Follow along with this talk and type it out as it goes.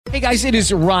Hey guys, it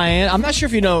is Ryan. I'm not sure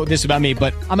if you know this about me,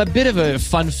 but I'm a bit of a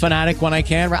fun fanatic when I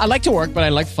can. I like to work, but I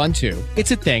like fun too.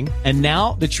 It's a thing. And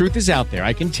now the truth is out there.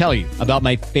 I can tell you about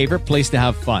my favorite place to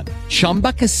have fun.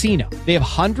 Chumba Casino. They have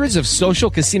hundreds of social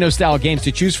casino style games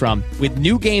to choose from with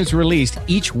new games released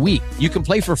each week. You can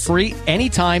play for free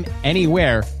anytime,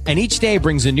 anywhere. And each day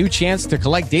brings a new chance to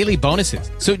collect daily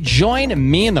bonuses. So join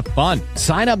me in the fun.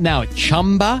 Sign up now at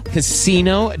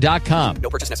ChumbaCasino.com. No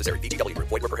purchase necessary. VGW.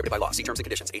 Void where prohibited by law. See terms and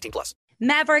conditions. 18+.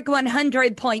 Maverick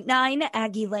 100.9,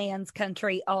 Aggieland's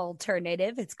country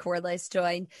alternative. It's Corliss,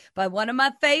 joined by one of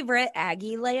my favorite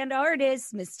Aggieland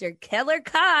artists, Mr. Keller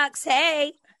Cox.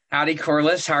 Hey. Howdy,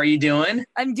 Corliss. How are you doing?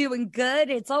 I'm doing good.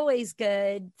 It's always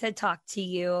good to talk to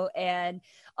you. And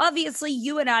obviously,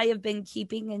 you and I have been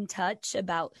keeping in touch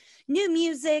about new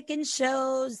music and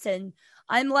shows. And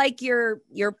I'm like your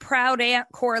proud Aunt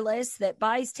Corliss that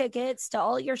buys tickets to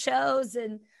all your shows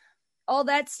and all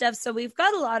that stuff. So we've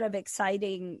got a lot of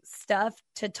exciting stuff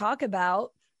to talk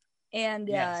about. And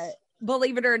Yes.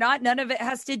 Believe it or not, none of it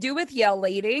has to do with yell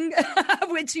leading,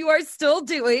 which you are still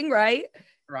doing, right?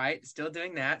 Right. Still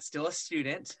doing that. Still a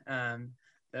student.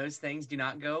 Those things do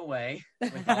not go away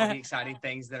with all the exciting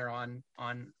things that are on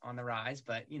the rise.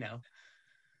 But, you know.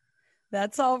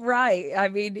 That's all right. I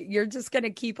mean, you're just going to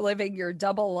keep living your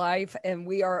double life, and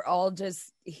we are all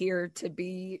just here to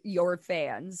be your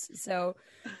fans. So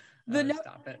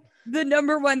Stop it. the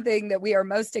number one thing that we are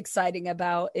most exciting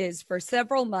about is for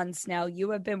several months now,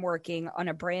 you have been working on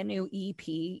a brand new EP,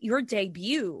 your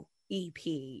debut EP,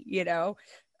 you know.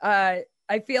 I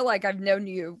feel like I've known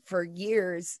you for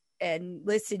years and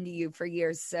listened to you for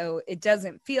years, so it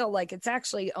doesn't feel like it's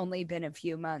actually only been a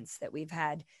few months that we've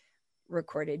had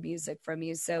recorded music from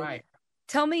you. So Right.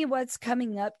 Tell me what's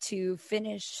coming up to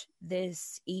finish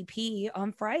this EP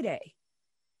on Friday.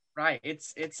 Right.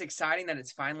 It's exciting that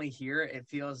it's finally here. It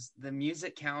feels the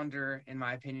music calendar, in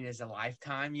my opinion, is a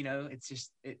lifetime. You know, it's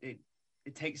just it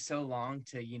takes so long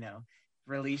to, you know,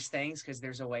 release things because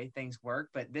there's a way things work.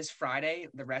 But this Friday,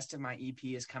 the rest of my EP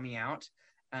is coming out,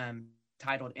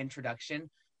 titled Introduction.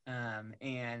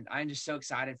 And I'm just so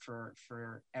excited for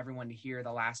everyone to hear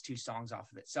the last two songs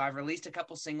off of it. So I've released a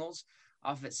couple singles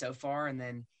off of it so far, and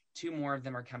then two more of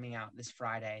them are coming out this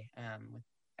Friday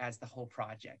as the whole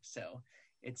project. So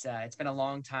it's been a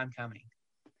long time coming.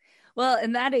 Well,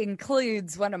 and that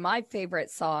includes one of my favorite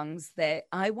songs that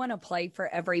I want to play for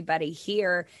everybody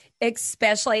here,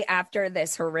 especially after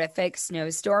this horrific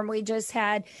snowstorm we just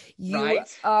had. You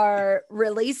are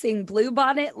releasing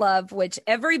Bluebonnet Love, which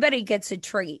everybody gets a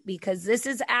treat because this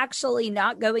is actually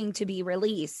not going to be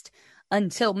released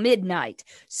until midnight.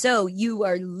 So you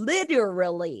are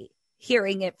literally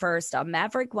hearing it first on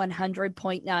Maverick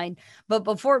 100.9. But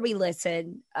before we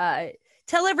listen,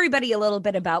 tell everybody a little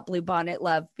bit about Bluebonnet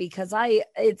Love because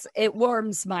it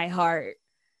warms my heart.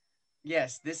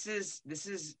 Yes, this is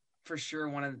for sure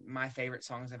one of my favorite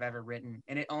songs I've ever written,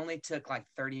 and it only took like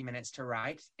 30 minutes to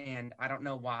write, and I don't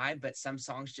know why, but some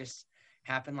songs just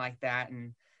happen like that.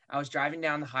 And I was driving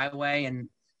down the highway, and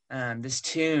this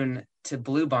tune to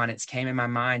Bluebonnets came in my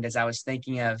mind as I was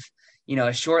thinking of, you know,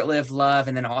 a short-lived love,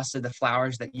 and then also the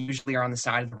flowers that usually are on the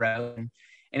side of the road,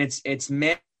 and it's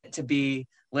meant to be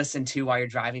listened to while you're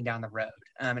driving down the road.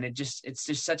 And it's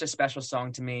just such a special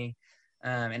song to me.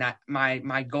 And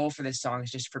my goal for this song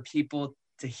is just for people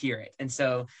to hear it. And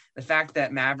so the fact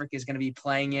that Maverick is going to be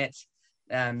playing it,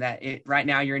 right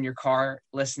now you're in your car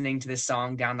listening to this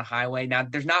song down the highway. Now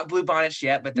there's not Bluebonnets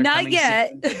yet, but they're not coming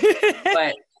yet.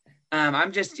 But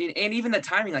I'm just, and even the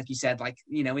timing, like you said, like,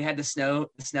 you know, we had the snow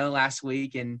last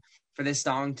week, and for this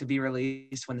song to be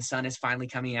released when the sun is finally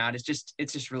coming out, it's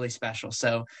just really special.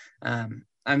 So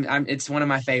it's one of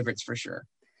my favorites for sure.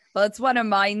 Well, it's one of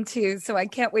mine too. So I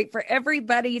can't wait for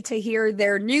everybody to hear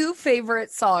their new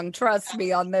favorite song. Trust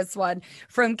me on this one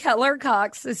from Keller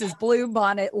Cox. This is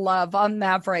Bluebonnet Love on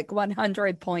Maverick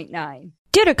 100.9.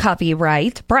 Due to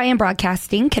copyright, Brian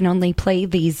Broadcasting can only play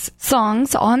these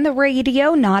songs on the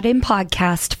radio, not in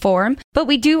podcast form. But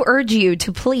we do urge you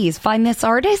to please find this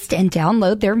artist and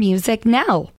download their music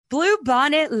now.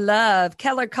 Bluebonnet Love,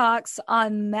 Keller Cox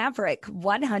on Maverick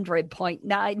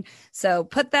 100.9. So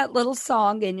put that little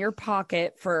song in your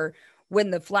pocket for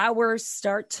when the flowers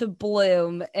start to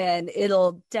bloom, and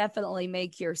it'll definitely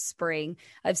make your spring.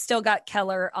 I've still got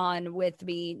Keller on with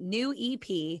me. New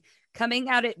EP coming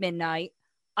out at midnight.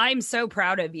 I'm so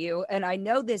proud of you, and I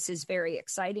know this is very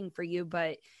exciting for you,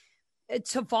 but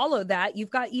to follow that, you've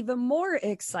got even more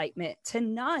excitement.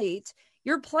 Tonight,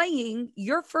 you're playing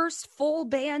your first full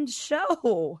band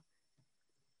show.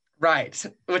 Right,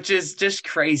 which is just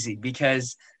crazy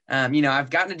because, you know, I've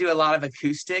gotten to do a lot of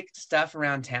acoustic stuff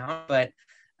around town, but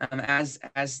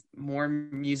as more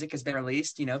music has been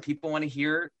released, people want to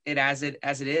hear it as it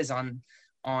is on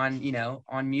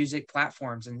music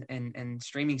platforms and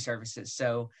streaming services.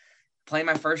 So playing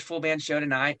my first full band show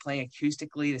tonight, playing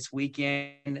acoustically this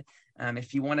weekend.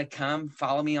 If you want to come,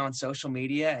 follow me on social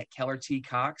media at Keller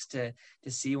Cox to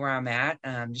see where I'm at.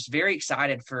 Just very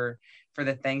excited for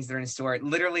the things that are in store.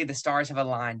 Literally, the stars have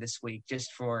aligned this week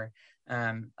just for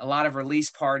a lot of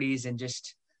release parties and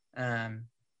just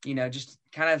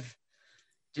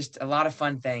just a lot of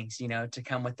fun things, to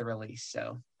come with the release.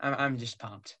 So I'm just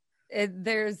pumped.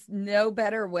 There's no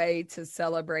better way to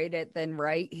celebrate it than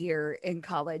right here in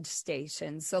College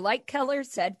Station. So like Keller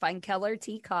said, find Keller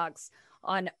T. Cox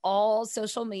on all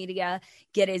social media,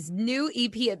 get his new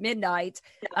EP at midnight.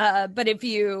 But if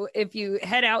you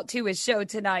head out to his show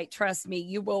tonight, trust me,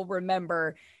 you will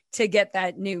remember to get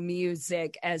that new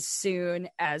music as soon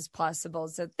as possible.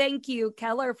 So thank you,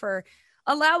 Keller, for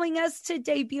allowing us to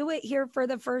debut it here for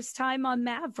the first time on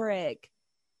Maverick.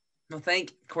 Well,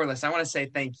 Corliss, I want to say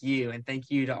thank you, and thank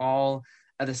you to all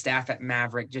of the staff at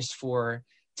Maverick just for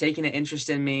taking an interest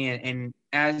in me. And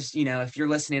as you know, if you're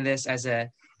listening to this as a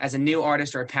new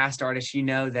artist or a past artist, you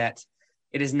know that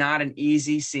it is not an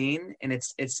easy scene, and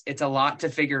it's a lot to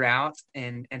figure out.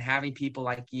 And having people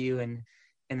like you and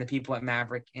the people at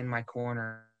Maverick in my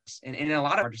corner and in a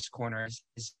lot of artists' corners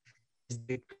is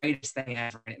the greatest thing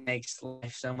ever. And it makes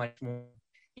life so much more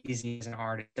easy as an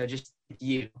artist. So just thank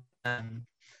you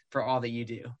for all that you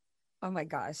do. Oh my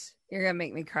gosh, you're gonna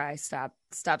make me cry. Stop.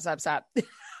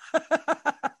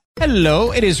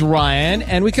 Hello, it is Ryan,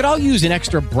 and we could all use an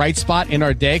extra bright spot in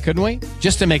our day, couldn't we?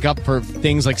 Just to make up for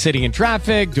things like sitting in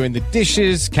traffic, doing the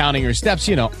dishes, counting your steps,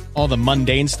 all the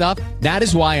mundane stuff. That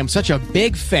is why I'm such a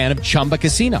big fan of Chumba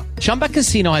Casino. Chumba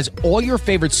Casino has all your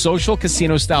favorite social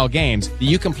casino style games that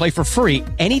you can play for free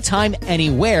anytime,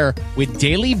 anywhere with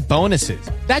daily bonuses.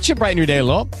 That should brighten your day a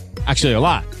little. Actually, a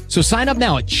lot. So sign up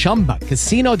now at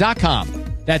ChumbaCasino.com.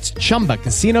 That's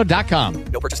ChumbaCasino.com.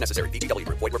 No purchase necessary. VGW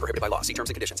Group. Void where prohibited by law. See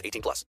terms and conditions. 18+.